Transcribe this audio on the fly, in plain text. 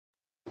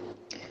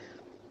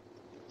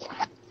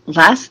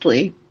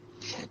Lastly,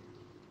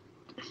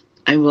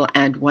 I will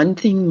add one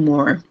thing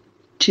more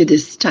to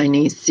this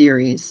tiny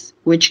series,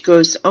 which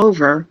goes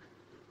over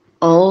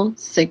all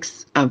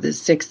 6 of the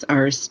 6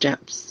 R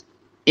steps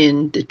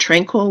in the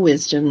Tranquil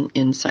Wisdom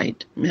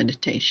Insight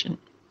Meditation.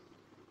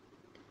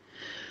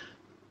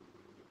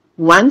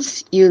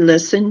 Once you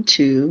listen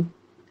to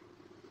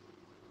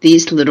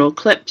these little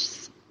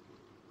clips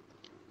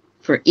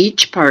for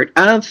each part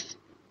of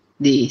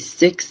the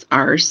 6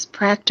 R's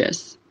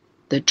practice,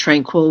 the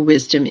Tranquil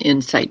Wisdom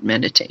Insight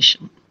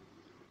Meditation,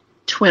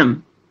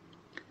 TWIM,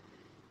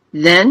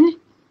 then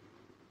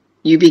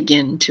you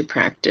begin to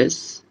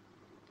practice.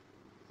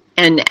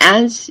 And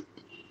as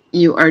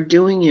you are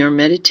doing your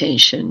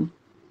meditation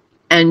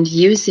and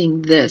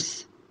using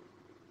this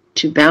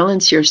to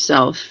balance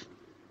yourself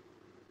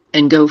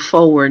and go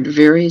forward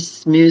very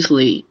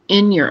smoothly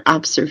in your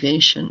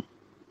observation,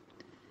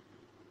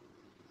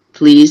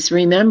 please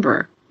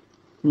remember,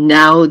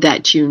 now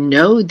that you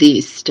know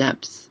these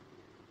steps,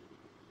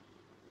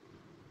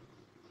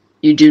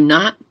 you do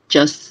not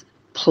just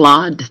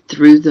plod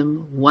through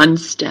them one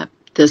step,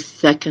 the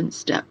second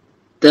step,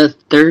 the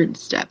third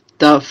step,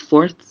 the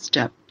fourth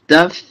step,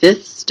 the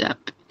fifth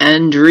step,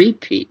 and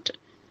repeat.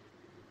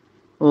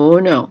 Oh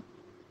no.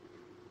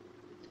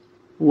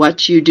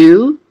 What you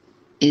do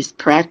is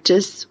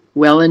practice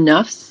well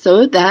enough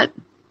so that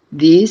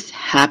these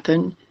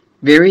happen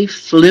very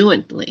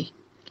fluently,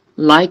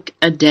 like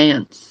a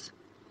dance.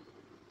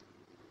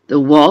 The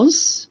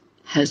waltz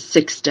has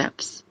 6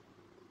 steps.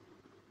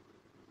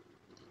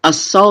 A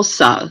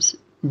salsa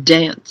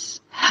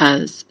dance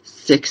has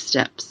 6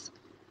 steps,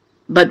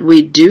 but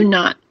we do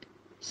not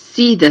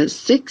see the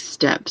 6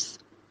 steps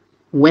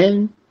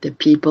when the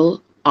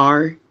people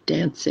are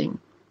dancing.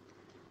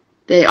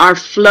 They are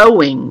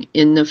flowing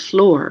in the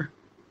floor.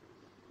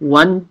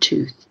 1,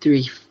 2,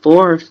 3,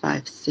 4,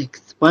 5,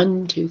 6.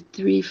 1, 2,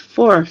 3,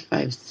 4,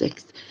 5,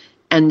 6.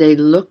 And they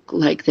look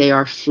like they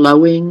are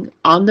flowing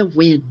on the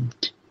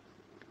wind.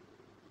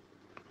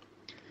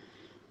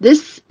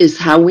 This is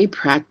how we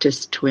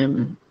practice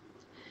TWIM.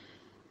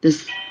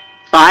 This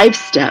 5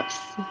 steps,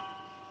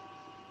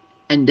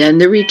 and then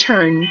the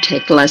return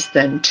take less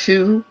than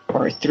 2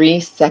 or 3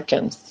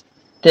 seconds.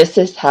 This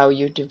is how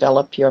you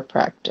develop your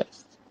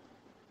practice.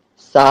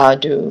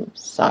 Sadhu,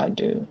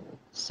 sadhu,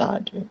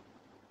 sadhu.